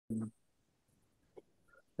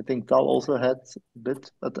I think Tal also had a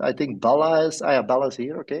bit, but I think Bala is, yeah, Bala's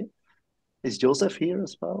here. Okay. Is Joseph here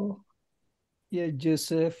as well? Yeah,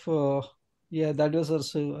 Joseph. Yeah, that was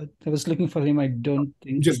also. I was looking for him. I don't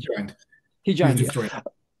He think just joined. he He's joined. Yeah. just joined. Okay.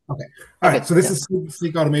 All right. Okay. So this Yeah. is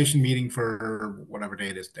SIG Automation Meeting for whatever day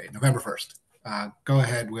it is today, November 1st. Go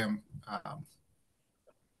ahead, Wim.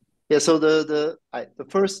 Yeah. So the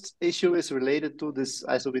first issue is related to this.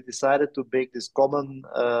 So we decided to make this common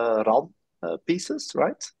run pieces,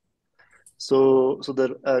 right? So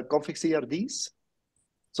the config CRDs.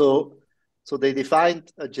 So so they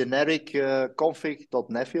defined a generic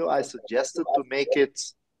config.nephew. I suggested to make it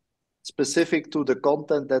specific to the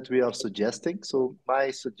content that we are suggesting. So my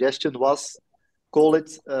suggestion was call it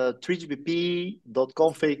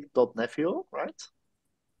 3gpp.config.nephew, right?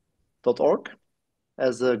 .org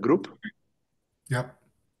as a group. Yep.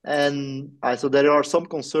 And so there are some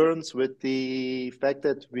concerns with the fact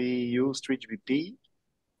that we use 3GPP,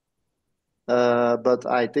 but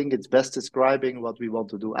I think it's best describing what we want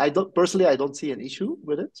to do. I don't see an issue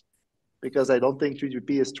with it because I don't think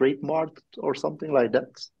 3GPP is trademarked or something like that.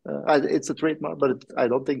 It's a trademark, but I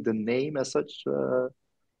don't think the name as such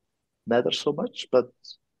matters so much. But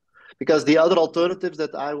because the other alternatives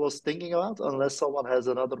that I was thinking about, unless someone has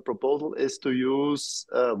another proposal, is to use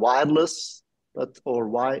wireless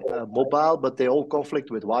mobile, but they all conflict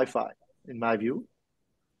with Wi-Fi, in my view.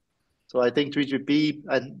 So I think 3GP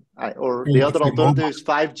or Or the you could other say alternative mobile. is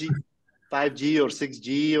 5G or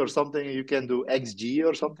 6G or something. You can do XG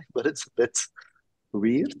or something, but it's a bit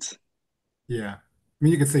weird. Yeah. I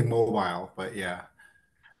mean, you could say mobile, but yeah.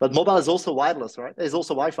 But mobile is also wireless, right? It's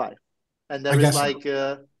also Wi-Fi, and I there is guess so. like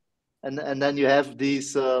and then you have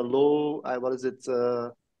these low what is it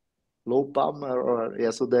low PAM or yeah.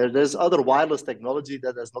 So there's other wireless technology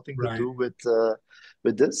that has nothing to Right. do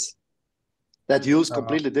with this that use Uh,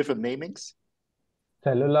 completely different namings.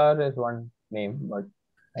 cellular is one name, but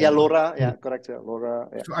I Yeah, don't know. LoRa. Yeah, correct. Yeah, LoRa.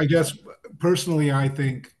 Yeah. So I guess personally, I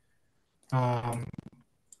think um,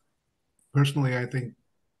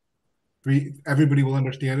 everybody will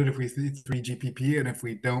understand it if we see 3GPP, and if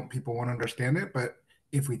we don't, people won't understand it. But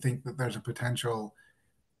if we think that there's a potential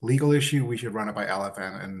legal issue, we should run it by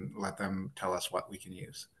LFN and let them tell us what we can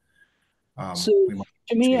use. So We might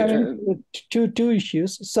to me, I change it. mean, two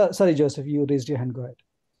issues. Sorry, Joseph, you raised your hand. Go ahead.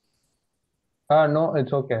 No,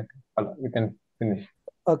 it's okay. You can finish.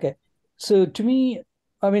 Okay. So to me,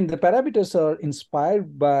 I mean, the parameters are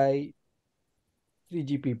inspired by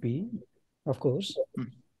 3GPP, of course,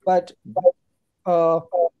 but uh,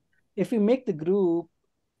 if we make the group,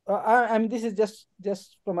 I mean, this is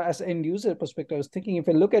just from as an end user perspective. I was thinking if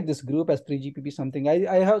I look at this group as 3GPP something,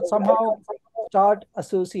 I have somehow start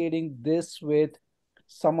associating this with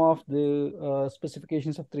some of the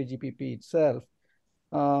specifications of 3GPP itself.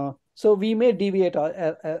 So we may deviate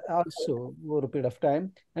also over a period of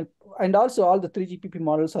time, and also all the 3GPP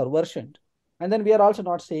models are versioned, and then we are also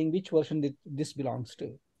not saying which version this belongs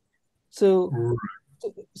to. So,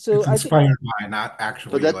 so It's I think inspired by, not But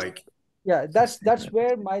actually that like. yeah, that's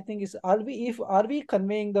where my thing is. Are we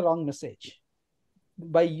conveying the wrong message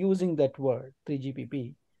by using that word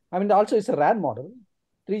 3GPP? I mean, also it's a RAN model.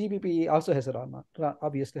 3GPP also has a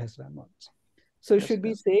obviously has RAN models. So yes, should we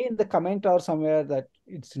yeah. say in the comment or somewhere that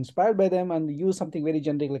it's inspired by them and use something very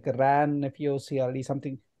generic like a RAN,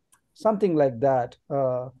 FEOCRD, something like that,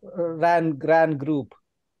 RAN group,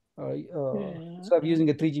 instead of using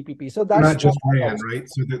a 3GPP. So They're that's not what just I ran, was, right?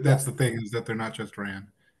 So yeah. that's the thing, is that they're not just ran.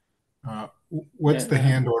 What's the Yeah.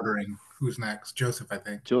 hand ordering? Who's next? Joseph, I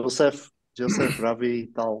think. Joseph, Ravi,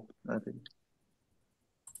 Tal. I think.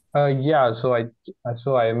 Yeah, I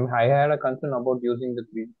had a concern about using the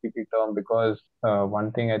 3GPP term because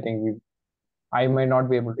one thing I think I might not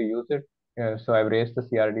be able to use it. So I've raised the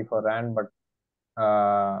CRD for RAN, but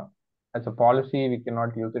as a policy, we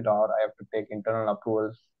cannot use it, or I have to take internal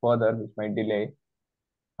approvals further, which might delay.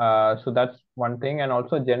 So that's one thing. And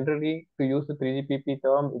also, generally, to use the 3GPP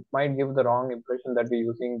term, it might give the wrong impression that we're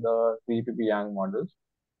using the 3GPP Yang models.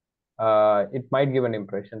 It might give an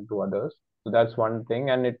impression to others. So that's one thing,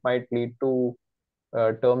 and it might lead to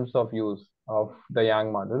terms of use of the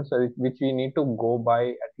Yang model, so which we need to go by,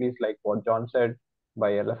 at least like what John said,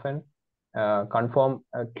 by LFN. Confirm,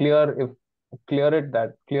 clear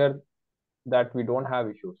that we don't have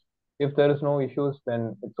issues. If there is no issues,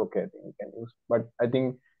 then it's okay. I think we can use. But I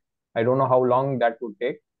think I don't know how long that would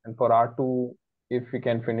take, and for R2, if we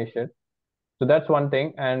can finish it. So that's one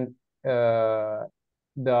thing, and the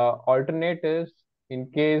alternate is, in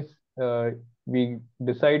case we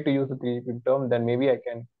decide to use the 3GPP term, then maybe I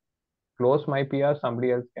can close my PR,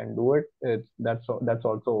 somebody else can do it. That's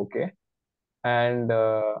also okay. And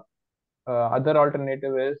other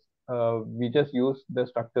alternative is we just use the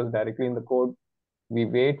structures directly in the code. We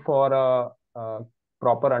wait for a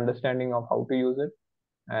proper understanding of how to use it,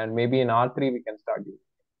 and maybe in R3 we can start using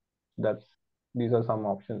it. These are some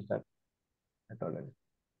options that I thought I'd.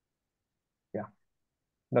 Yeah,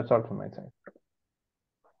 that's all from my side.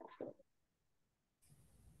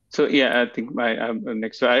 So yeah, I think my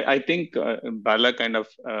next. So I think Bala kind of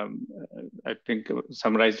I think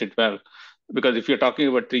summarized it well, because if you're talking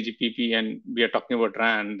about 3GPP and we are talking about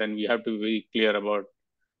RAN, then we have to be very clear about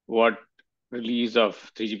what release of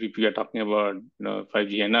 3GPP we are talking about.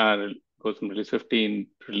 5G NR goes from release 15,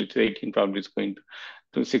 release 18 probably is going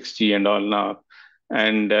to 6G and all now,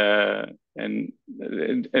 and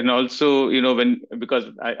and also when, because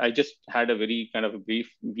I just had a very kind of a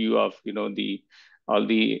brief view of the all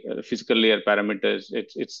the physical layer parameters.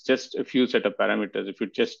 It's just a few set of parameters. If you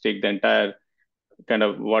just take the entire kind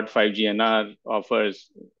of what 5G NR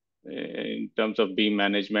offers in terms of beam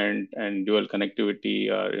management and dual connectivity,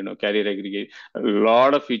 or carrier aggregate, a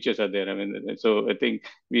lot of features are there. I mean, so I think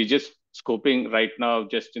we're just scoping right now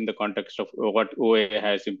just in the context of what OA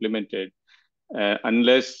has implemented.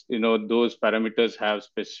 Unless those parameters have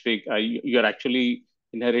specific, you're actually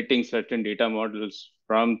inheriting certain data models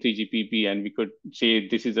from 3GPP, and we could say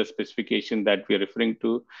this is a specification that we're referring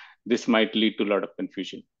to. This might lead to a lot of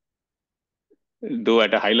confusion. Though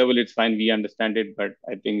at a high level it's fine, we understand it, but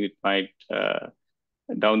I think it might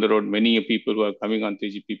down the road, many people who are coming on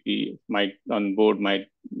 3GPP might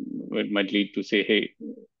lead to say, hey,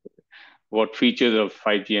 what features of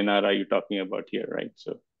 5G NR are you talking about here, right?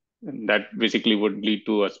 So and that basically would lead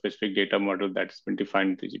to a specific data model that's been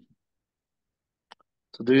defined in 3GPP.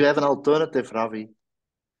 So do you have an alternative, Ravi?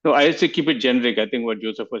 No, I say keep it generic. I think what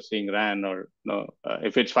Joseph was saying, RAN, or no,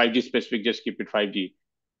 if it's 5G specific, just keep it 5G.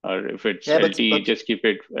 Or if it's LTE, just keep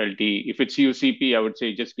it LTE. If it's CUCP, I would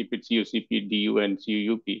say just keep it CUCP, DU, and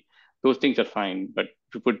CUUP. Those things are fine. But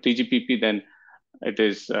if you put 3GPP, then it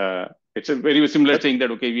is it's a very similar thing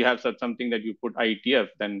that, okay, we have something that you put IETF,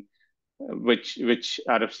 then which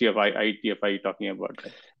RFC of IETF are you talking about?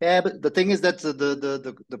 Right? Yeah, but the thing is that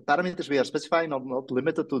the parameters we are specifying are not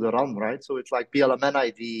limited to the RAN, right? So it's like PLMN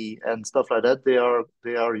ID and stuff like that. They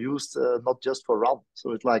are used not just for RAN.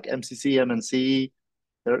 So it's like MCC, MNC.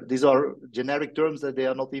 These are generic terms that they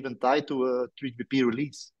are not even tied to a 3GPP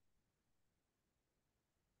release.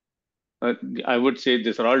 I would say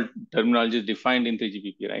these are all terminologies defined in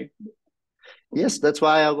 3GPP, right? Yes, that's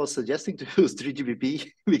why I was suggesting to use 3GPP,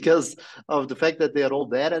 because of the fact that they are all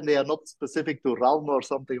there and they are not specific to RAN or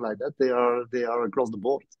something like that. They are across the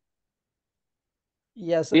board.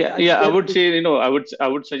 Yes. Yeah. I would say, I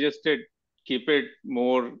would suggest it, keep it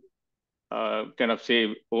more kind of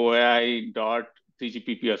say OAI dot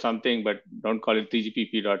 3GPP or something, but don't call it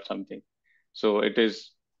 3GPP dot something. So it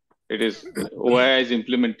is OAI is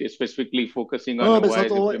implemented, specifically focusing on OAI's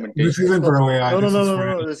implementation. This isn't for OAI.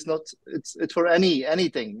 No. It's not. It's for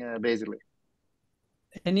anything basically.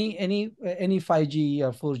 Any 5G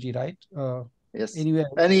or 4G, right? Yes. Anywhere.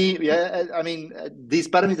 I mean, these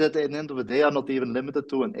parameters at the end of the day are not even limited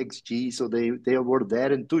to an XG, so they were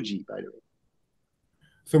there in 2G, by the way.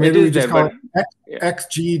 So maybe we just call it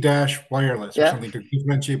XG-wireless or something to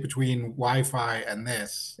differentiate between Wi-Fi and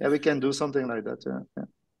this. Yeah, we can do something like that.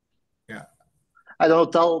 Yeah. I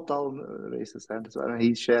don't know. Tal raised his hand, so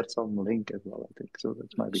he shared some link as well, I think. So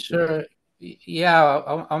that might be sure. Good.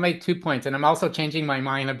 Yeah, I'll make 2 points, and I'm also changing my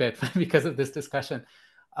mind a bit because of this discussion.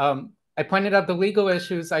 I pointed out the legal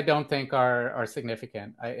issues I don't think are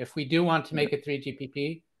significant. If we do want to make a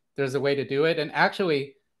 3GPP, there's a way to do it. And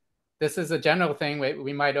actually, this is a general thing.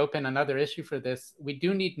 We might open another issue for this. We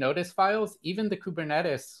do need notice files. Even the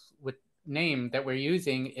Kubernetes with name that we're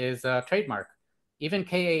using is a trademark. Even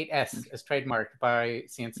K8S is trademarked by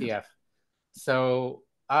CNCF. So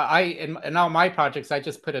in all my projects, I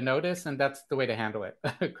just put a notice, and that's the way to handle it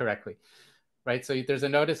correctly. Right, so there's a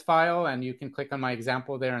notice file, and you can click on my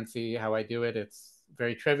example there and see how I do it. It's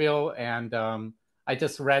very trivial, and I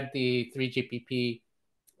just read the 3GPP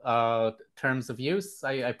terms of use.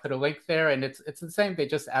 I put a link there, and it's the same. They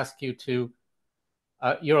just ask you to,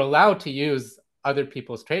 you're allowed to use other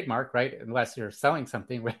people's trademark, right? Unless you're selling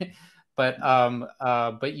something, right?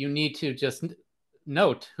 But you need to just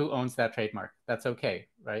note who owns that trademark. That's okay,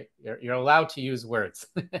 right? You're allowed to use words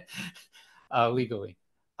legally.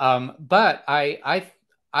 But I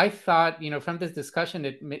thought, from this discussion,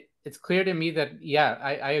 it's clear to me that, yeah,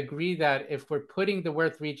 I agree that if we're putting the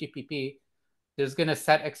word 3GPP, there's going to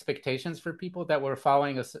set expectations for people that we're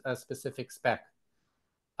following a specific spec.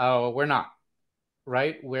 We're not.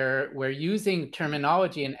 right? We're using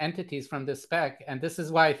terminology and entities from this spec. And this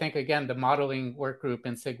is why I think, again, the modeling work group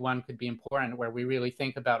in SIG1 could be important, where we really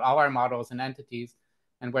think about all our models and entities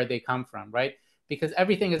and where they come from, right? Because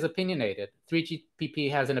everything is opinionated.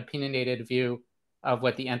 3GPP has an opinionated view of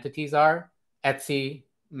what the entities are. Etsy,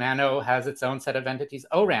 Mano has its own set of entities.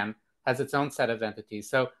 ORAN has its own set of entities.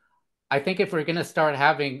 So I think if we're going to start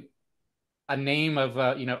having a name of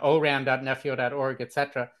oran.nefio.org,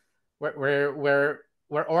 etc., we're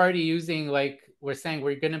already using, like, we're saying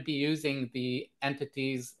we're going to be using the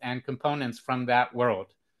entities and components from that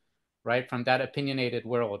world, right? From that opinionated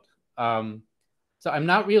world. So I'm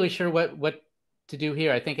not really sure what to do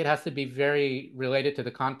here. I think it has to be very related to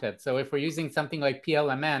the content. So if we're using something like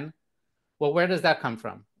PLMN, well, where does that come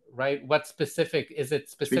from, right? What specific, is it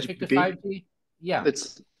specific to 5G? Yeah.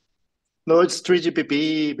 It's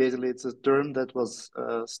 3GPP. Basically, it's a term that was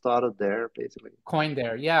started there, basically. Coined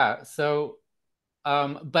there, yeah. So,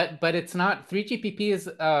 but it's not, 3GPP is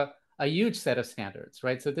a huge set of standards,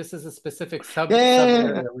 right? So this is a specific sub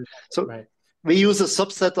area. So right. We use a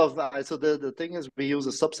subset of, so the thing is, we use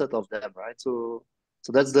a subset of them, right? So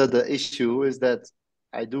that's the issue, is that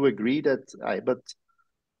I do agree that but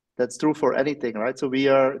that's true for anything, right? So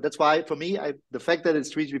that's why for me, the fact that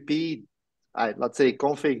it's 3GP, let's say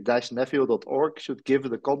config-nefio.org should give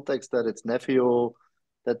the context that it's Nefio,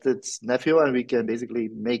 and we can basically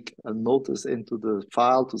make a notice into the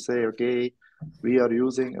file to say, okay, we are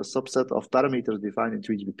using a subset of parameters defined in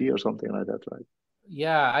 3GPP or something like that, right?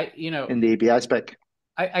 Yeah, in the API spec.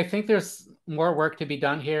 I think there's more work to be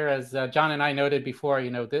done here. As John and I noted before,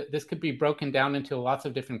 this could be broken down into lots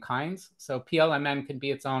of different kinds. So PLMN can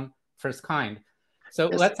be its own first kind. So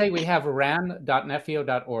let's say we have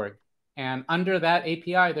ran.nefio.org. And under that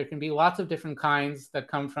API, there can be lots of different kinds that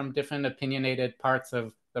come from different opinionated parts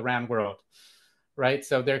of the RAN world, right?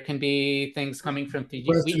 So there can be things coming from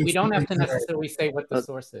 3G. We don't have to necessarily say what the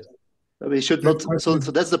source is. We should not. So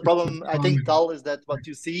that's the problem, I think, Tal, is that what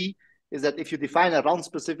you see is that if you define a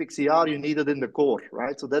RAN-specific CR, you need it in the core,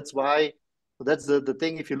 right? So that's why, that's the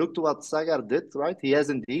thing. If you look to what Sagar did, right, he has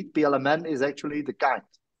indeed, PLMN is actually the kind.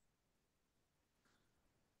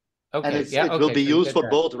 Okay, and it will be used for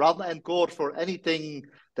both RAN and core. For anything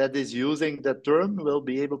that is using that term will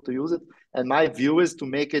be able to use it. And my view is to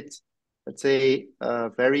make it, let's say,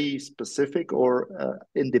 very specific or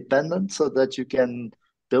independent, so that you can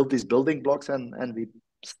build these building blocks and we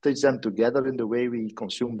stitch them together in the way we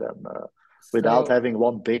consume them without having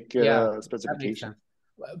one big specification.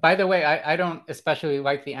 By the way, I don't especially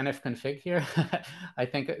like the NF config here. I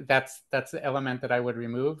think that's the element that I would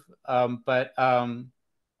remove. But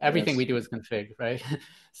everything we do is config, right?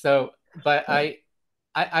 So, but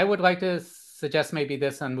I would like to suggest maybe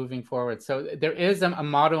this on moving forward. So there is a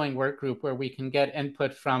modeling work group where we can get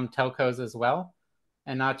input from telcos as well,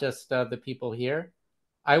 and not just the people here.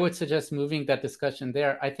 I would suggest moving that discussion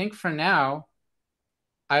there. I think for now,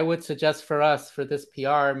 I would suggest for us, for this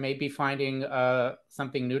PR, maybe finding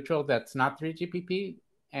something neutral that's not 3GPP.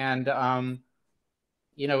 And,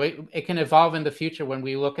 it can evolve in the future when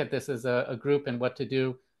we look at this as a group and what to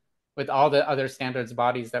do with all the other standards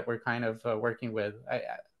bodies that we're kind of working with.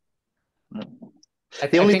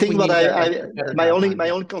 The only thing my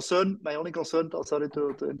only concern, sorry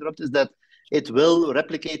to interrupt, is that it will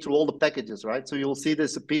replicate through all the packages, right? So you'll see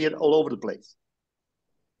this appear all over the place.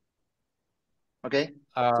 Okay,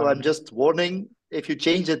 so I'm just warning, if you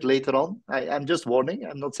change it later on, I'm just warning.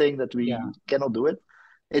 I'm not saying that we cannot do it.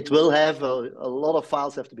 It will have a lot of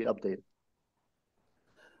files have to be updated.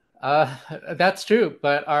 That's true,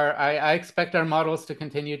 but I expect our models to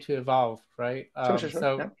continue to evolve, right? Sure.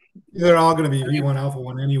 So they're all going to be V1 Alpha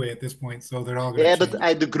 1 anyway at this point, so they're all going to change.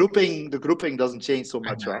 But the grouping doesn't change so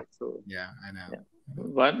much, right? So yeah, I know. Yeah.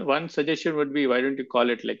 One suggestion would be, why don't you call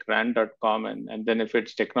it like ran.com, and then if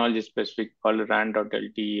it's technology specific, call it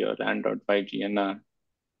ran.lt or ran.5GNR.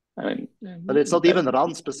 I mean, but it's not even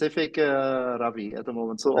RAN specific, Ravi, at the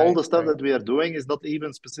moment. So all the stuff that we are doing is not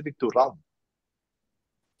even specific to RAN.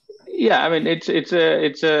 Yeah, I mean, it's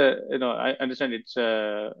a I understand it's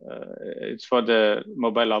for the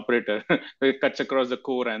mobile operator. It cuts across the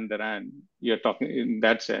core and the RAN. You're talking in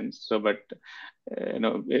that sense. So, but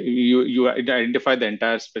you identify the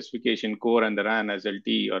entire specification, core and the RAN, as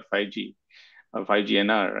LTE or 5G or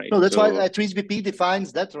 5GNR, right? No, that's why 3GPP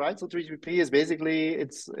defines that, right? So 3GPP is basically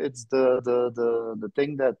it's the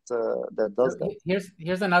thing that does that.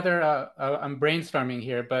 Here's another. I'm brainstorming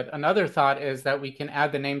here, but another thought is that we can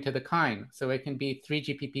add the name to the kind, so it can be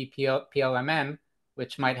 3GPP PLMN,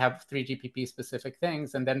 which might have 3GPP specific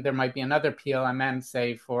things, and then there might be another PLMN,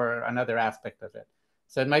 say, for another aspect of it.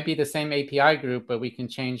 So it might be the same API group, but we can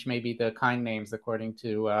change maybe the kind names according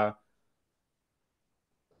to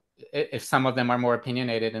if some of them are more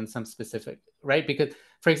opinionated in some specific, right? Because,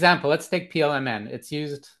 for example, let's take PLMN. It's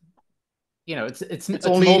used, it's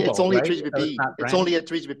only mobile, right? 3GPP. So it's only a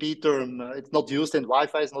 3GPP term. It's not used in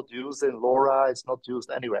Wi-Fi. It's not used in LoRa. It's not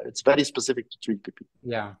used anywhere. It's very specific to 3GPP.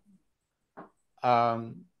 Yeah.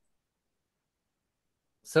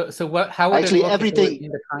 So what? How would actually it look everything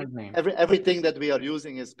in the kind name? everything that we are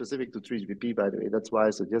using is specific to 3GPP. By the way, that's why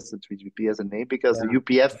I suggested 3GPP as a name, because the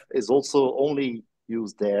UPF is also only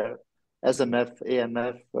used there. SMF,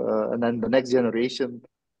 AMF, and then the next generation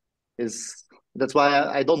is. That's why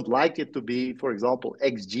I don't like it to be, for example,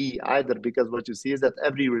 XG either, because what you see is that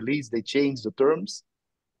every release they change the terms,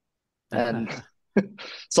 and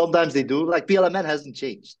sometimes they do. Like PLMN hasn't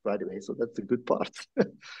changed, by the way, so that's the good part.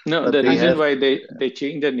 No, But the they reason have, why they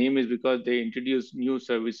change the name is because they introduce new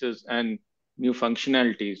services and new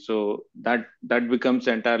functionality. So that becomes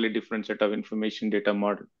an entirely different set of information data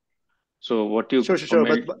model. So what you sure.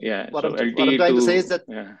 But what I'm trying to say is that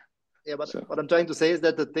what I'm trying to say is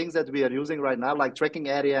that the things that we are using right now, like tracking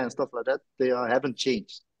area and stuff like that, they haven't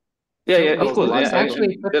changed. Of course. We Yeah,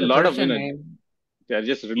 actually put there are a the lot of name. they're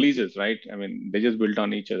just releases, right? I mean, they just built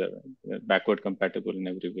on each other, right? They're backward compatible in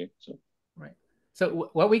every way. So right. So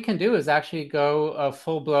what we can do is actually go a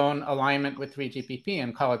full-blown alignment with 3GPP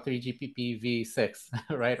and call it 3GPP v6,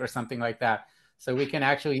 right, or something like that. So we can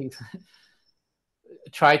actually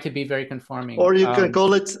try to be very conforming. Or you can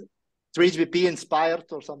call it 3GPP inspired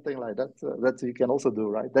or something like that. That you can also do,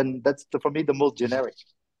 right? Then that's for me the most generic.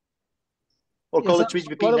 Or call it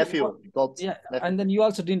 3GPP nephew. And then you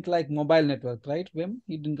also didn't like mobile network, right, Wim?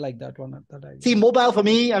 You didn't like that one. See, mobile for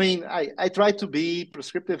me, I mean, I try to be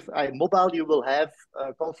prescriptive. Mobile, you will have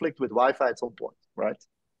conflict with Wi-Fi at some point, right?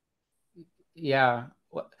 Yeah.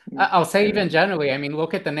 I'll say even generally, I mean,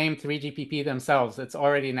 look at the name 3GPP themselves. It's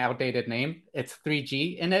already an outdated name. It's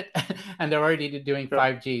 3G in it, and they're already doing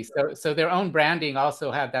 5G. So their own branding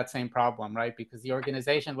also had that same problem, right? Because the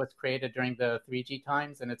organization was created during the 3G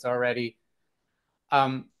times, and it's already...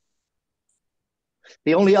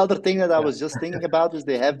 the only other thing that I was just thinking about is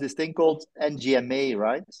they have this thing called NGMA,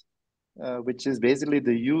 right? Which is basically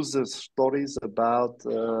the user stories about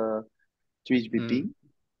 3GPP.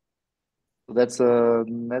 So that's a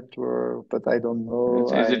network, but I don't know.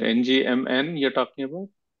 Is it NGMN you're talking about?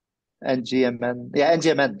 NGMN, yeah,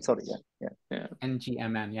 NGMN. Sorry, yeah.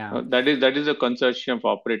 NGMN, yeah. That is a consortium of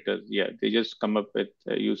operators. Yeah, they just come up with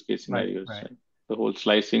use case scenarios. Right. The whole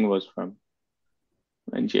slicing was from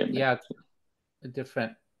NGMN. Yeah, it's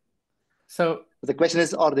different. So the question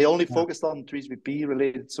is, are they only focused on 3GPP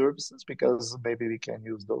related services? Because maybe we can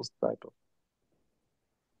use those type of.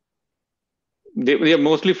 They are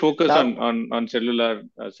mostly focused on cellular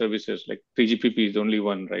services. Like 3GPP is only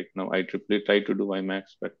one right now. IEEE try to do WiMAX,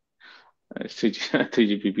 but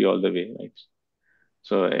 3GPP all the way, right?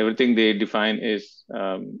 So everything they define is,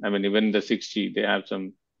 I mean, even the 6G, they have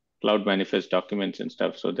some cloud manifest documents and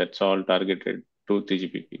stuff. So that's all targeted to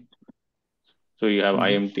 3GPP. So you have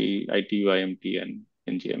IMT, ITU, IMT, and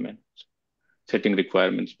NGMN setting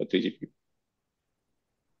requirements for 3GPP.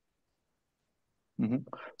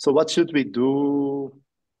 So what should we do?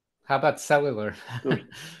 How about cellular?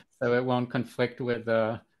 So it won't conflict with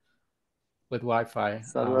Wi-Fi.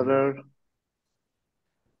 Cellular.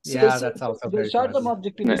 That's also the short-term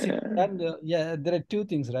objective is and there are two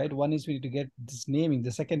things, right? One is we need to get this naming.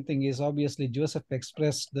 The second thing is obviously Joseph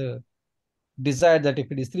expressed the desire that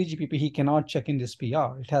if it is 3GPP, he cannot check in this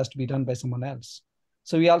PR. It has to be done by someone else.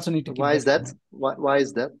 So we also need to keep why is that? Why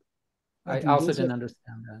is that? I also didn't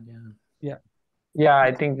understand that. Yeah,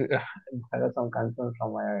 I think there are some concerns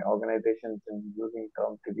from my organizations in using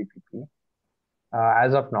term 3GPP.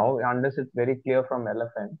 As of now, unless it's very clear from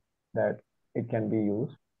LFN that it can be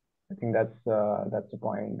used, I think that's the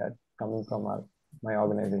point that's coming from my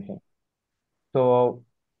organization. So,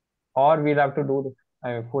 or we'll have to do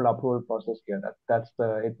the full approval process here.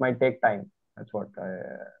 It might take time. That's what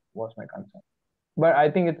was my concern. But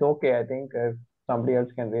I think it's okay. I think if somebody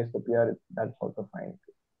else can raise the PR, that's also fine.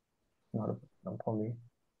 Not a problem for me.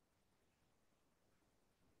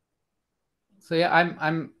 So yeah,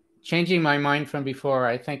 I'm changing my mind from before.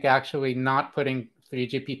 I think actually not putting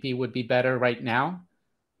 3GPP would be better right now,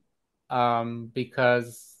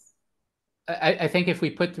 because I think if we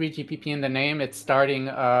put 3GPP in the name, it's starting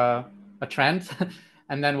a trend,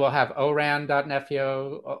 and then we'll have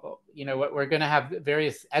ORAN.Nefio. We're going to have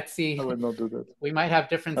various ETSI. I would not do that. We might have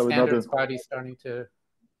different standards bodies starting to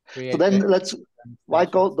create. So then why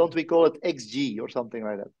don't we call it XG or something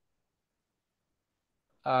like that?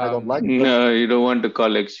 I don't like it. No, you don't want to call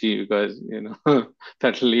XG because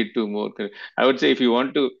that'll lead to more. I would say if you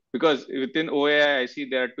want to, because within OAI, I see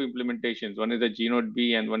there are two implementations. One is a G node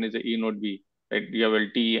B and one is a E node B. Right? You have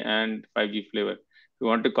LT and 5G flavor. If you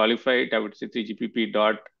want to qualify it, I would say 3GPP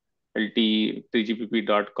dot LT, 3GPP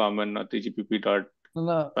dot common, or 3GPP dot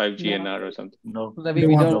No, 5GNR or something. No, Ravi,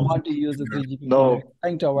 we don't want to use the 3GPP. no, We're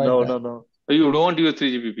trying to avoid that. no. Oh, you don't use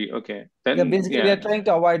 3GPP. Okay. Then Yeah, basically, we are trying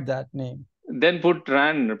to avoid that name. Then put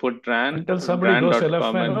RAN. Until somebody goes to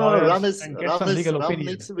LFN No, run and get some legal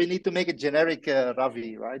opinion. We need to make a generic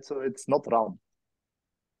Ravi, right? So it's not RAN.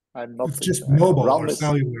 I'm not. It's just mobile RAN or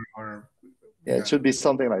cellular or. Yeah, it should be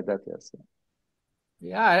something like that. Yes.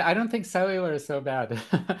 Yeah, I don't think cellular is so bad.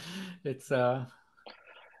 It's Yeah,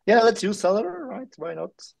 let's use cellular, right? Why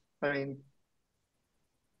not? I mean.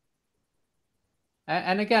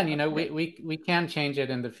 And again, we can change it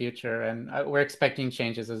in the future, and we're expecting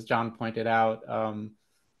changes, as John pointed out.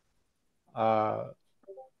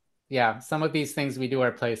 Yeah, some of these things we do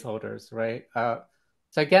are placeholders, right?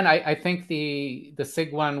 So again, I think the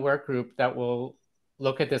SIG1 work group that will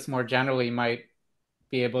look at this more generally might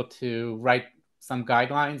be able to write some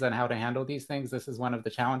guidelines on how to handle these things. This is one of the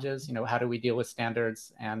challenges. How do we deal with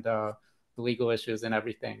standards and the legal issues and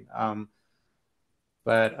everything?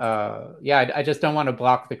 But yeah, I just don't want to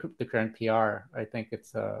block the current PR. I think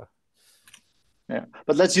it's yeah,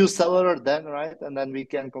 but let's use cellular then, right? And then we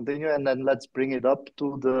can continue, and then let's bring it up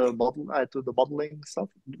to the modeling stuff.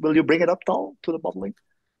 Will you bring it up, Tal, to the modeling?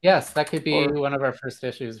 Yes, that could be one of our first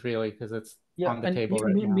issues, really, because it's on the table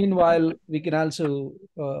right now. Meanwhile, we can also,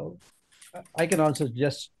 I can also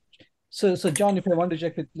just. So John, if I want to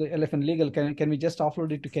check with the LFN legal, can we just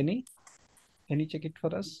offload it to Kenny? Can you check it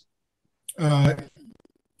for us?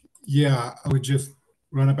 Yeah, I would just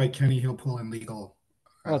run it by Kenny. He'll pull in legal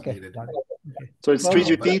as needed. Okay. So it's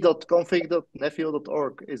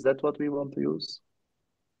 3gp.config.nefio.org. Is that what we want to use?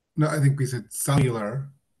 No, I think we said cellular.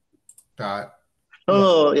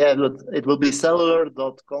 No, yeah, it will be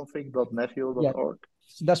cellular.config.nefio.org.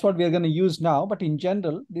 So that's what we're going to use now. But in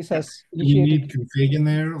general, this has initiated. You need config in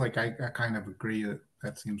there. Like I kind of agree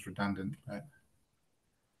that seems redundant. But...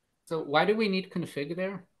 So why do we need config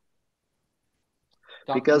there?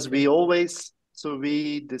 Because we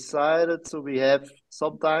decided, so we have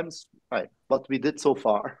sometimes, right, what we did so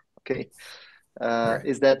far, okay,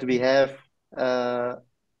 is that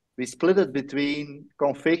we split it between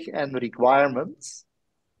config and requirements.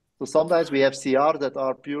 So sometimes we have CR that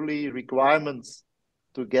are purely requirements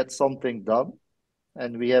to get something done,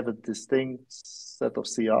 and we have a distinct set of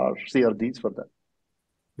CRDs for that.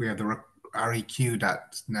 We have the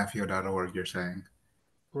req.nefio.org, you're saying?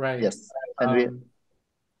 Right. Yes. And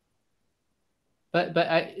But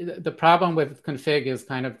the problem with config is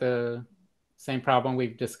kind of the same problem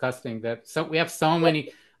we've discussing, that we have so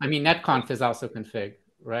many. I mean, netconf is also config,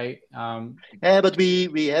 right? Yeah, but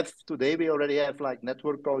we have today. We already have like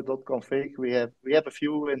network.config. We have a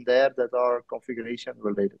few in there that are configuration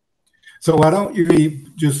related. So why don't you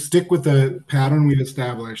just stick with the pattern we've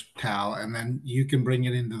established, Tal, and then you can bring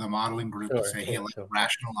it into the modeling group and say, hey, let's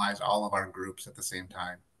rationalize all of our groups at the same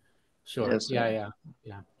time. Sure. Yes, yeah.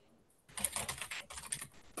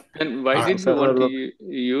 And why did you want to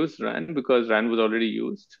use RAN? Because RAN was already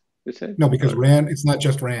used, you said? No, because RAN, it's not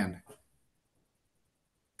just RAN.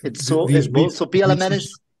 It's both. So PLMN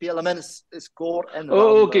is core and RAN.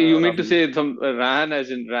 Oh, okay. You mean to say some RAN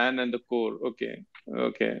as in RAN and the core. Okay.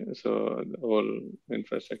 So the whole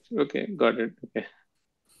infrastructure. Okay, got it. Okay.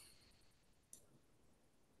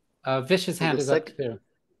 Vish's hand is up too.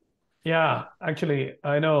 Yeah, actually,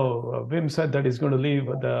 I know Wim said that he's going to leave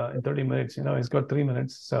in 30 minutes. He's got 3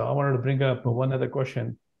 minutes. So I wanted to bring up one other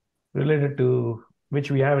question related to which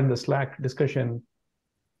we have in the Slack discussion,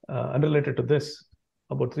 unrelated to this,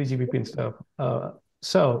 about 3GPP and stuff.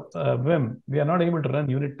 So Wim, we are not able to run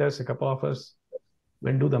unit tests, a couple of us,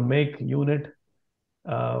 when do the make unit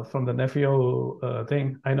from the Nefio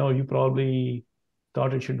thing. I know you probably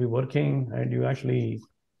thought it should be working, and you actually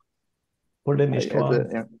put in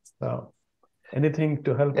Istvan. So anything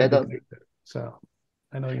to help integrate that. So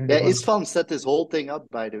I know you. Yeah, Istvan set this whole thing up,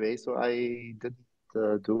 by the way. So I didn't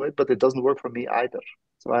do it, but it doesn't work for me either.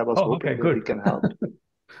 So I was hoping that we can help.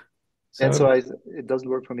 And so it doesn't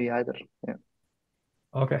work for me either. Yeah.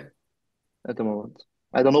 Okay. At the moment,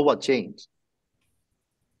 I don't know what changed.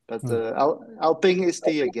 But I'll ping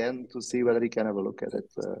Isti again to see whether he can have a look at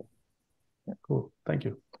it. Yeah. Cool. Thank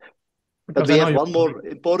you. But we have one more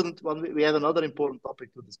important one. We have another important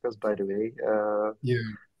topic to discuss, by the way.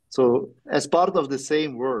 So as part of the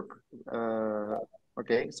same work,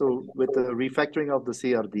 okay, so with the refactoring of the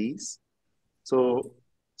CRDs, so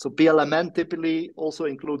So PLMN typically also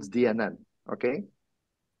includes DNN, okay?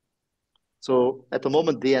 So at the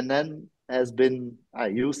moment, DNN has been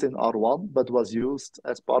used in R1, but was used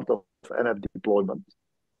as part of NF deployment.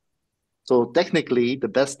 So technically, the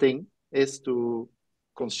best thing is to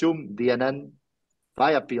consume DNN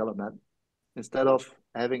via PLMN instead of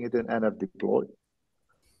having it in NF deploy.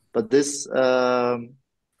 But this, I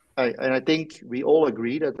think we all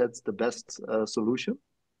agree that that's the best solution.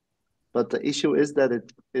 But the issue is that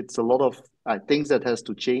it's a lot of things that has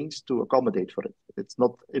to change to accommodate for it. It's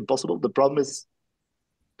not impossible. The problem is,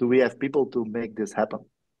 do we have people to make this happen?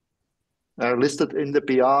 Are listed in the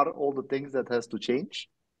PR all the things that has to change.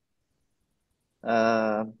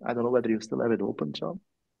 I don't know whether you still have it open, John.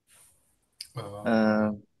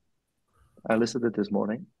 I listed it this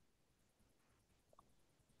morning.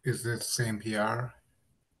 Is this the same PR?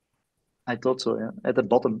 I thought so, yeah. At the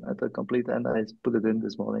bottom, at the complete end, I put it in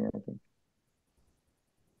this morning, I think.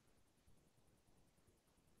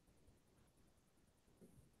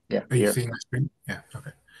 Yeah. Are you seeing the screen? Yeah.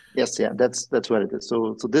 Okay. Yes, yeah, that's where it is.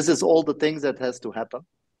 So this is all the things that has to happen.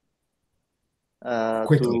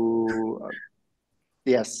 Quickly.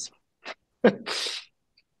 Yes.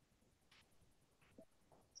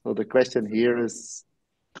 So the question here is,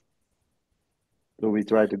 do we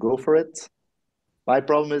try to go for it? My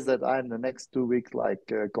problem is that I'm the next 2 weeks like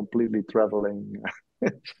completely traveling.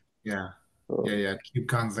 Yeah. So, yeah.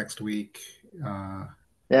 KubeCon's next week. Yeah,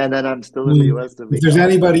 and then I'm still in the US the week. If there's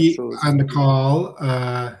anybody on the call,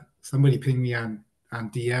 somebody ping me on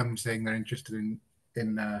DM saying they're interested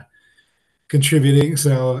in contributing.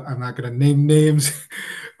 So I'm not going to name names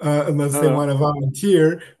unless they want to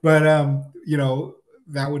volunteer. But you know,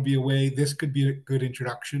 that would be a way. This could be a good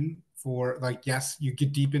introduction for, like, yes, you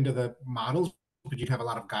get deep into the models, but you'd have a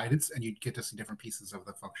lot of guidance and you'd get to see different pieces of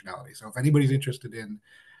the functionality. So if anybody's interested in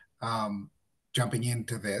jumping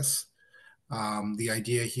into this, the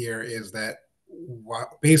idea here is that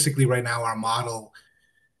basically right now our model,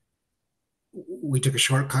 we took a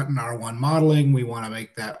shortcut in R1 modeling. We want to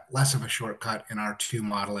make that less of a shortcut in R2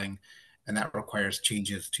 modeling, and that requires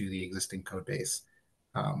changes to the existing code base.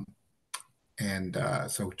 So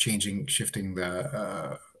shifting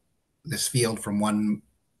this field from one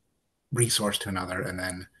resource to another, and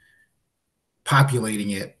then populating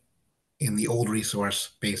it in the old resource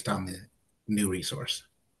based on the new resource.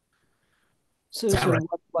 So right?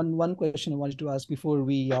 one question I wanted to ask before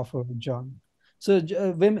we offer John. So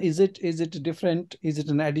Wim, is it different? Is it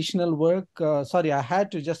an additional work? Sorry, I had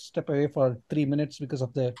to just step away for 3 minutes because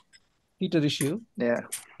of the heater issue. Yeah.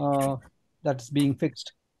 That's being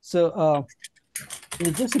fixed. So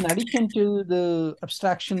is this in addition to the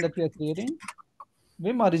abstraction that we are creating,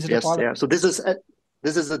 Wim, or is it a part? Yeah. So this is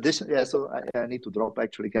addition. Yeah. So I need to drop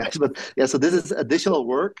actually, guys. But yeah. So this is additional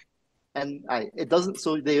work. And it doesn't,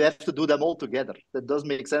 so they have to do them all together. That doesn't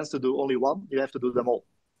make sense to do only one. You have to do them all.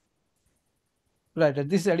 Right.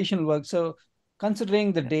 This is additional work. So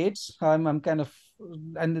considering the dates, I'm kind of,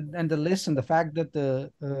 and the list and the fact that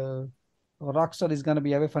the Rockstar is going to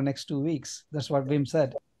be away for next 2 weeks. That's what Wim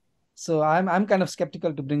said. So I'm kind of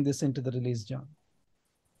skeptical to bring this into the release, John.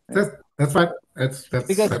 That's fine. That's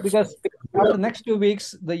because after next 2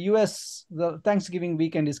 weeks, the Thanksgiving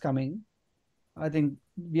weekend is coming. I think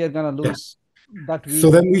we are gonna lose that week. So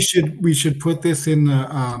then we should put this in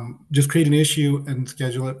the just create an issue and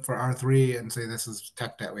schedule it for R3 and say this is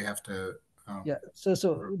tech that we have to. Yeah.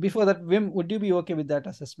 So before that, Wim, would you be okay with that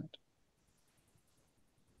assessment?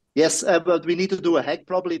 Yes, but we need to do a hack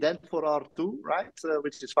probably then for R2, right?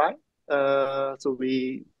 Which is fine. So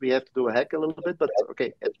we have to do a hack a little bit, but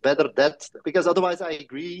okay, it's better that, because otherwise I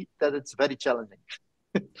agree that it's very challenging.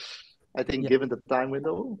 I think given the time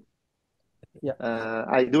window. Yeah,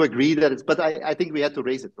 I do agree that it's, but I think we had to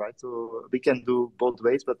raise it, right? So we can do both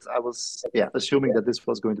ways, but I was assuming that this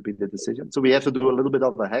was going to be the decision. So we have to do a little bit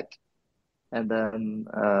of a hack, and then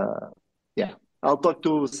I'll talk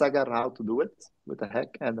to Sagar how to do it with the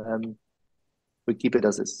hack, and then we keep it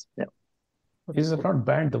as is. Yeah. Is it not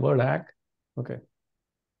banned, the word hack? Okay.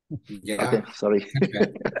 Yeah. Okay. Sorry.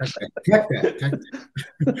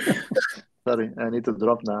 Sorry, I need to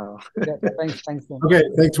drop now. Yeah, thanks. Okay,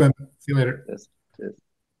 thanks, Wim. See you later. Yes.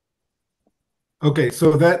 Okay,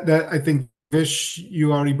 so that I think, Vish,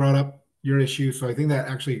 you already brought up your issue, so I think that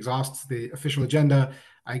actually exhausts the official agenda.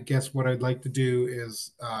 I guess what I'd like to do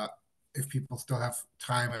is, if people still have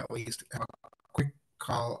time, at least have a quick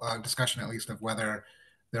call discussion, at least of whether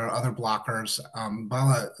there are other blockers.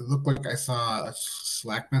 Bala, it looked like I saw a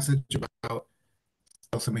Slack message about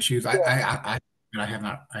some issues. I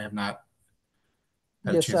have not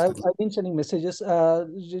Yes, I've been sending messages.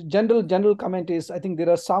 General comment is, I think there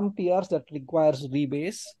are some PRs that requires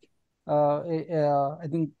rebase. I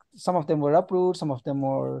think some of them were approved, some of them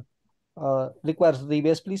were requires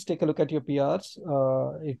rebase. Please take a look at your PRs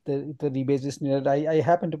if the rebase is needed. I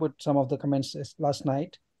happened to put some of the comments last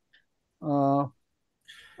night. Yeah,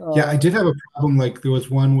 I did have a problem. Like there was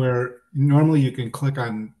one where normally you can click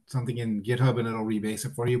on something in GitHub and it'll rebase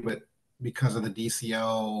it for you, but because of the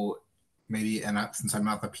DCO, maybe, and since I'm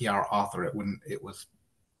not the PR author, it was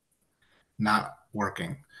not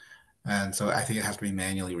working. And so I think it has to be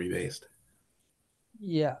manually rebased.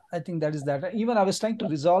 Yeah, I think that is that. Even I was trying to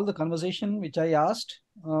resolve the conversation which I asked,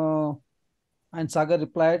 and Sagar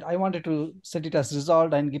replied, I wanted to set it as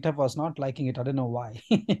resolved, and GitHub was not liking it. I don't know why.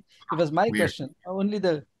 It was my Weird. question. Only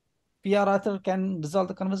the PR author can resolve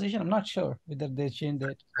the conversation. I'm not sure whether they changed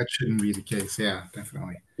it. That shouldn't be the case. Yeah,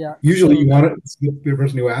 definitely. Yeah. Usually so you want it, the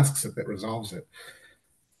person who asks it that resolves it.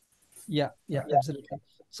 Yeah, absolutely.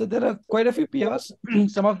 So there are quite a few PRs.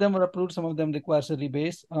 Some of them were approved, some of them requires a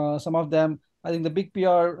rebase. Some of them, I think the big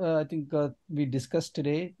PR, I think we discussed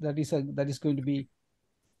today, that is going to be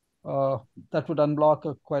that would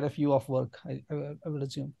unblock quite a few of work, I would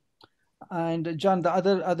assume. And John, the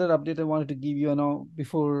other update I wanted to give you,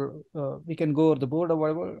 before we can go over the board or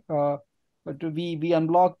whatever. But we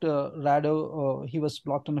unblocked Rado. He was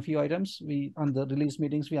blocked on a few items. On the release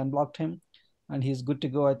meetings we unblocked him, and he's good to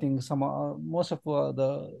go. I think most of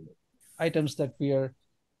the items that were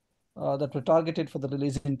targeted for the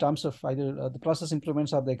release in terms of either the process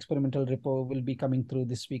improvements or the experimental repo will be coming through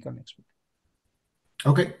this week or next week.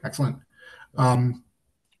 Okay, excellent.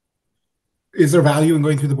 Is there value in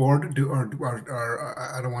going through the board, or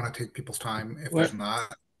I don't want to take people's time if there's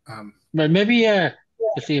not? Well, maybe to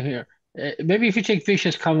see here, maybe if you take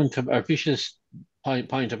Vish's comment or Vish's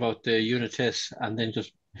point about the unit tests, and then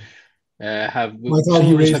just have. Well, I thought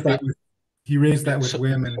he raised that with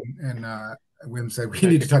Wim, and Wim said we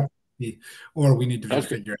need to talk to me, or we need to just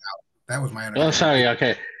figure it out. That was my understanding. Oh, sorry.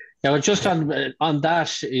 Okay. Yeah, well, just on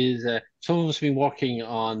that is some of us have been working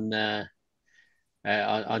on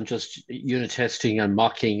just unit testing and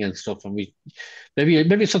mocking and stuff, and maybe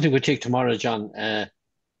it's something we take tomorrow, John.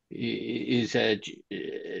 Is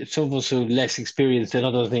some of us who are less experienced than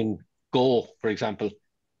others in Go, for example,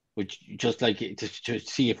 which just like to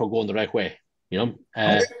see if we're going the right way,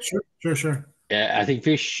 Okay, sure. Yeah, I think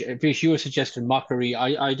Vish, you were suggesting mockery.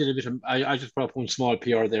 I did a bit of, I just brought up one small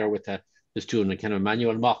PR there with just doing a kind of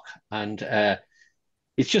manual mock, and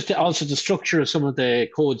it's just also the structure of some of the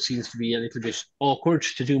code seems to be a little bit awkward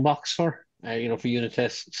to do mocks for, for unit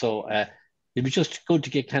tests. So it'd be just good to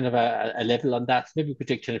get kind of a level on that. Maybe we could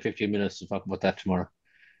take 10 or 15 minutes to talk about that tomorrow.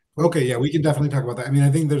 Okay, yeah, we can definitely talk about that. I mean,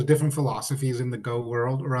 I think there's different philosophies in the Go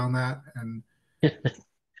world around that, and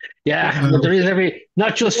yeah, but there is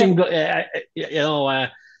not just in Go,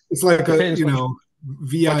 it's like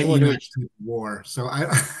VIE next to war. So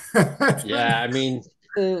yeah, I mean,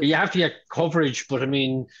 you have to get coverage, but I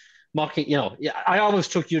mean, mocking, I always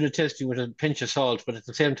took unit testing with a pinch of salt, but at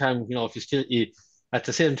the same time, if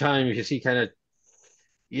you see kind of,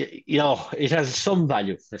 it has some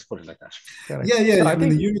value. Let's put it like that. Yeah. I mean,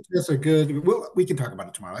 the unit tests are good. We can talk about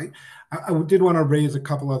it tomorrow. I did want to raise a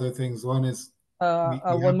couple other things. One is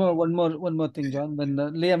one more thing, John. When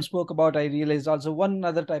Liam spoke about, I realized also one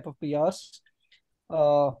other type of PRs.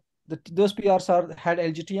 Those PRs had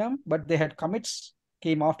LGTM, but they had commits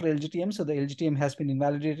came after LGTM, so the LGTM has been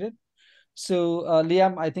invalidated. So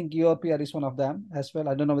Liam, I think your PR is one of them as well.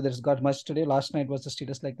 I don't know whether it's got much today. Last night was the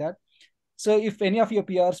status like that. So if any of your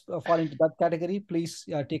PRs fall into that category, please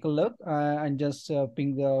take a look and just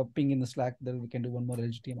ping in the Slack. Then we can do one more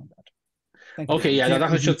LGTM on that. Thank you. Okay, yeah, that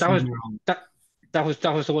was the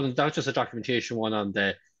one. That was just a documentation one on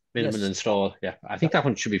the minimum install. Yeah, I think that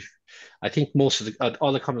one should be. I think most of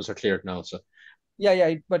all the comments are cleared now. So.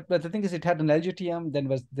 Yeah. But the thing is, it had an LGTM. Then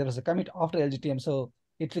there was a commit after LGTM, so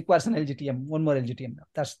it requires an LGTM, one more LGTM now.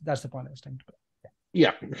 That's the point I was trying to put.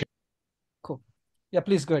 Yeah. Okay. Cool. Yeah,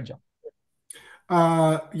 please go ahead, John.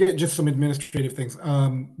 Just some administrative things.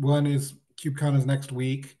 One is KubeCon is next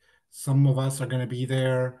week. Some of us are going to be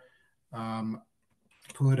there. I'll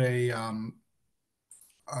put it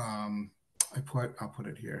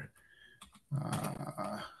here.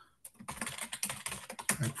 I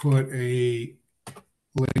put a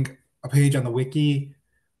link, a page on the wiki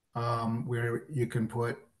where you can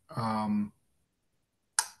put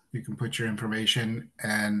your information,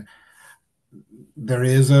 and there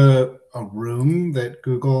is a room that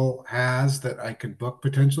Google has that I could book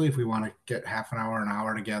potentially if we want to get half an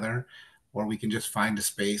hour together, or we can just find a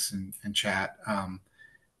space and chat.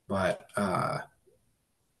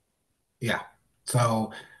 Yeah,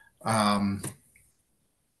 So, and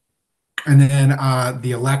then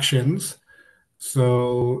the elections.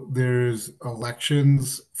 So there's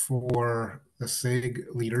elections for the SIG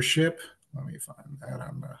leadership. Let me find that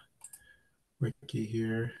on the wiki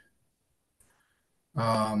here.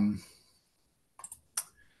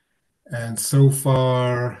 And so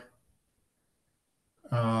far,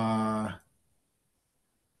 I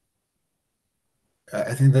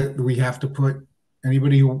think that we have to put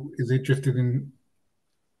anybody who is interested in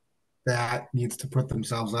that needs to put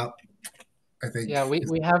themselves up. I think. Yeah,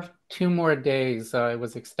 we have 2 more days. It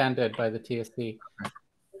was extended by the TSC.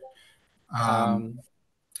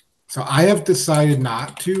 So I have decided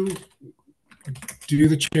not to do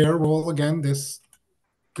the chair role again this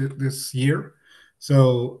year.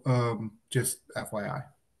 So just FYI.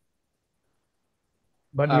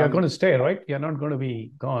 But you're going to stay, right? You're not going to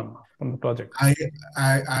be gone from the project.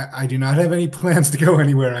 I do not have any plans to go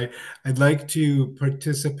anywhere. I'd like to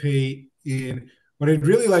participate in what I'd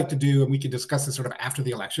really like to do, and we can discuss this sort of after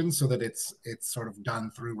the election so that it's sort of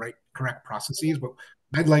done through correct processes. But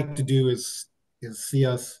what I'd like to do is see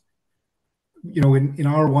us, in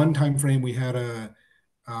our one time frame, we had a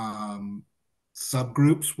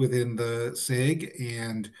subgroups within the SIG,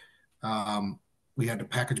 and we had a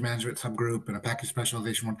package management subgroup and a package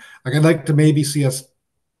specialization one. Like, I'd like to maybe see us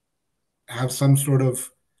have some sort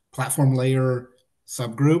of platform layer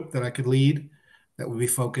subgroup that I could lead that would be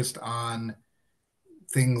focused on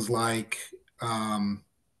things like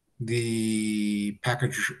the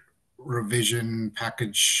package revision,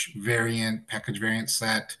 package variant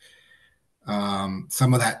set,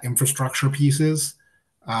 some of that infrastructure pieces,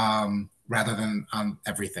 rather than on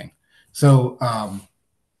everything. So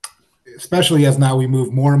especially as now we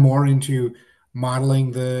move more and more into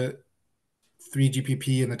modeling the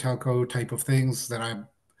 3GPP and the telco type of things, that I'm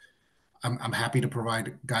happy to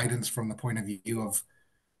provide guidance from the point of view of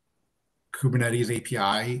Kubernetes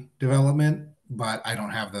API development, but I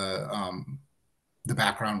don't have the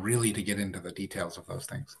background really to get into the details of those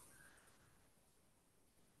things.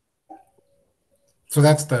 So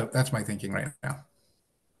that's my thinking right now.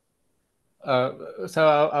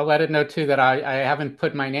 So I'll let it know too that I haven't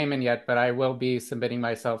put my name in yet, but I will be submitting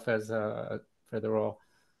myself as for the role.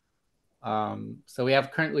 So we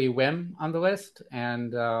have currently Wim on the list,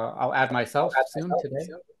 and I'll add myself soon today.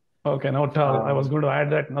 Okay, now I was going to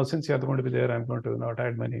add that. Now, since you're going to be there, I'm going to not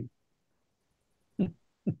add my name.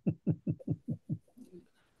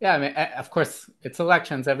 Yeah, I mean, of course, it's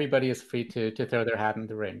elections. Everybody is free to throw their hat in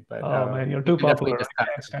the ring. But man, you're too popular. I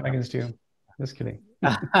can't stand against you. Just kidding.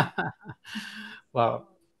 Well,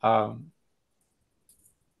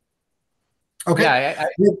 okay.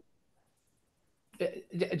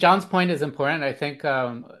 John's point is important. I think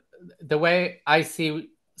the way I see,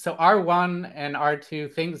 so R1 and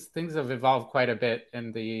R2, things have evolved quite a bit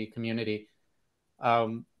in the community.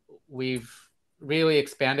 We've really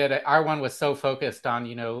expanded. R1 was so focused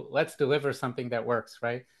on, let's deliver something that works,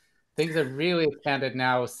 right? Things have really expanded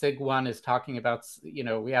now. SIG1 is talking about,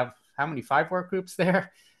 we have how many 5 work groups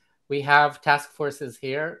there? We have task forces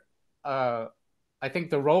here. I think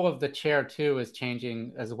the role of the chair too is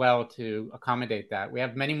changing as well to accommodate that. We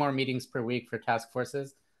have many more meetings per week for task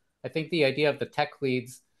forces. I think the idea of the tech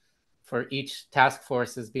leads for each task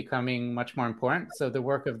force is becoming much more important. So the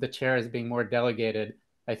work of the chair is being more delegated,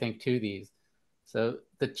 I think, to these. So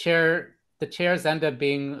the chairs end up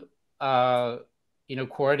being,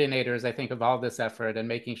 coordinators, I think, of all this effort and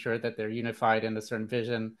making sure that they're unified in a certain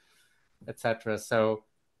vision, etc. So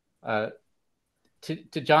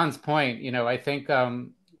to John's point, I think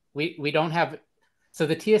we don't have, so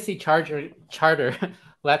the TSC charter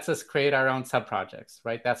lets us create our own sub-projects,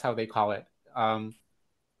 right? That's how they call it.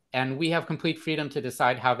 And we have complete freedom to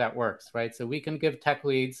decide how that works, right? So we can give tech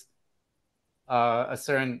leads a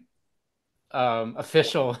certain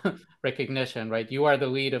official recognition, right? You are the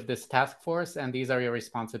lead of this task force, and these are your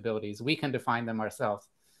responsibilities. We can define them ourselves.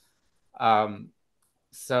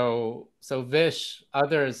 So Vish,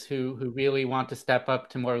 others who really want to step up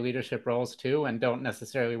to more leadership roles too, and don't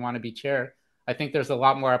necessarily want to be chair, I think there's a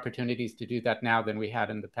lot more opportunities to do that now than we had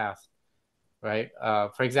in the past, right?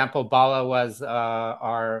 For example, Bala was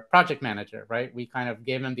our project manager, right? We kind of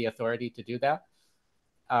gave him the authority to do that.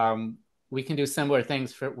 We can do similar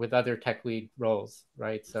things with other tech lead roles,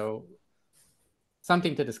 right? So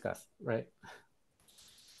something to discuss, right?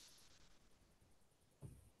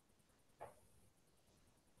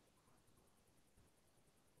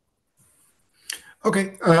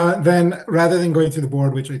 Okay, then rather than going through the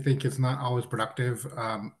board, which I think is not always productive,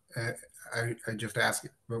 I just ask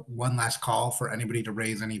one last call for anybody to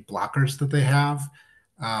raise any blockers that they have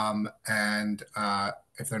And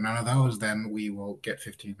if there are none of those, then we will get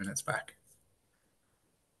 15 minutes back.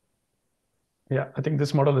 Yeah, I think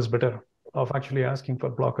this model is better of actually asking for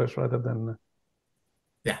blockers rather than.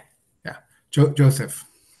 Yeah. Joseph.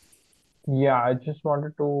 Yeah, I just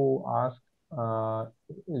wanted to ask,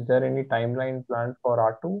 is there any timeline planned for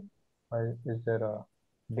R2? Or is there a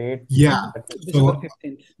date? Yeah. December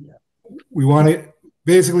 15th. Yeah. We want it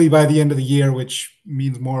basically by the end of the year, which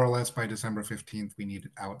means more or less by December 15th, we need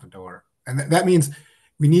it out the door. And that means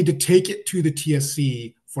we need to take it to the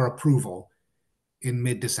TSC for approval in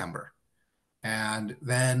mid-December. And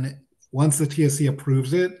then once the TSC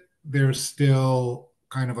approves it, there's still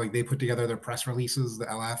kind of like they put together their press releases, the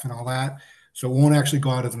LF and all that. So it won't actually go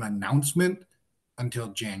out as an announcement until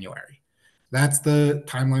January. That's the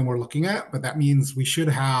timeline we're looking at, but that means we should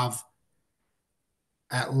have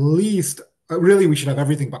at least, really, we should have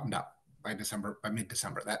everything buttoned up by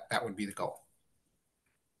mid-December. That would be the goal.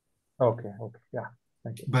 Okay, yeah,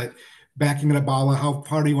 thank you. But backing it up, Bala, how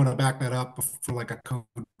far do you want to back that up for like a code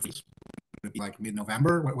freeze? Would it be like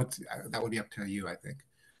mid-November? What's that would be up to you, I think.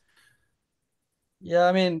 Yeah,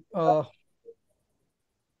 I mean,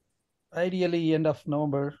 ideally end of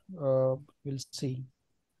November. We'll see.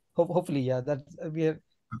 Hopefully, yeah. That we are.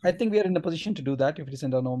 Okay. I think we are in a position to do that if it is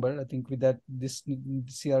end of November. I think with that, this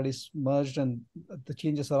CRD is merged and the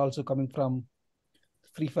changes are also coming from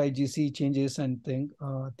free 5GC changes and thing.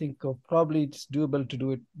 I think probably it's doable to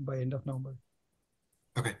do it by end of November.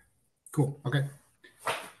 Okay, cool. Okay,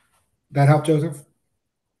 that help, Joseph?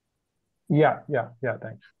 Yeah.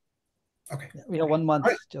 Thanks. Okay, yeah, we have 1 month.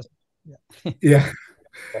 Right. Just yeah.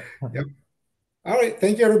 Yep. All right.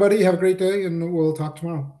 Thank you, everybody. Have a great day, and we'll talk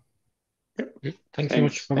tomorrow. Thanks so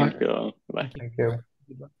much. Bye-bye. Thank you. Bye. Thank you.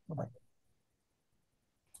 Bye-bye.